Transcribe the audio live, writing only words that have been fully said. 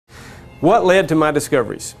What led to my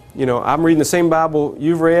discoveries? You know, I'm reading the same Bible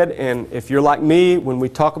you've read, and if you're like me, when we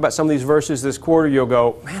talk about some of these verses this quarter, you'll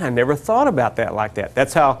go, man, I never thought about that like that.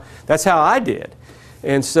 That's how I did.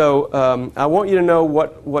 And so I want you to know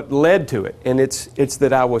what led to it, and it's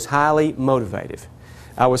that I was highly motivated.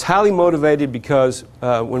 I was highly motivated because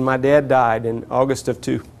when my dad died in August of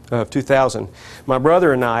 2000, my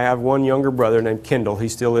brother and I have one younger brother named Kendal. He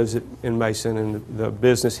still lives in Mason, and the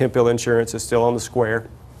business Hemp Hill Insurance is still on the square.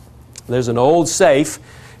 There's an old safe,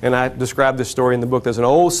 and I described this story in the book. There's an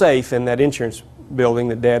old safe in that insurance building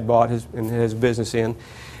that Dad bought his business in,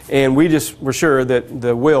 and we just were sure that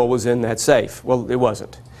the will was in that safe. Well, it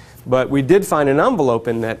wasn't. But we did find an envelope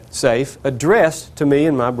in that safe addressed to me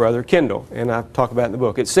and my brother Kendal, and I talk about it in the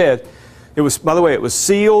book. It said, by the way, it was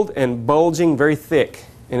sealed and bulging, very thick,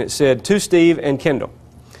 and it said, to Steve and Kendal.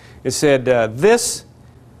 It said, this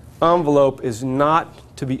envelope is not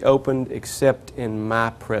to be opened except in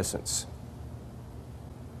my presence.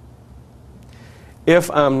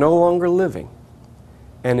 If I'm no longer living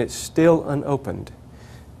and it's still unopened,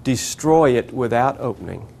 destroy it without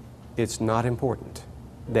opening. It's not important.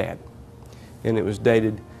 Dad. And it was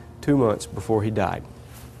dated 2 months before he died.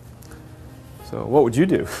 So what would you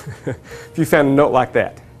do if you found a note like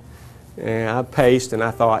that? And I paced and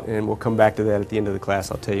I thought, and we'll come back to that at the end of the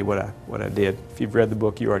class. I'll tell you what I did. If you've read the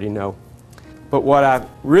book, you already know. But what I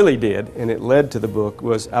really did, and it led to the book,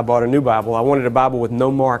 was I bought a new Bible. I wanted a Bible with no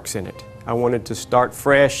marks in it. I wanted to start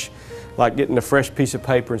fresh, like getting a fresh piece of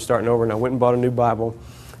paper and starting over, and I went and bought a new Bible.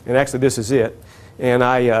 And actually this is it. And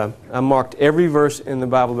I marked every verse in the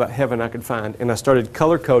Bible about heaven I could find, and I started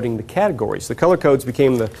color coding the categories. The color codes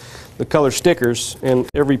became the color stickers, and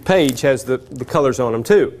every page has the colors on them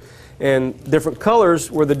too. And different colors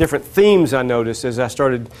were the different themes I noticed as I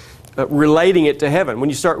started relating it to heaven. When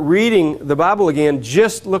you start reading the Bible again,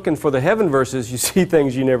 just looking for the heaven verses, you see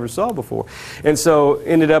things you never saw before. And so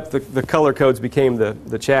ended up the color codes became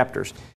the chapters.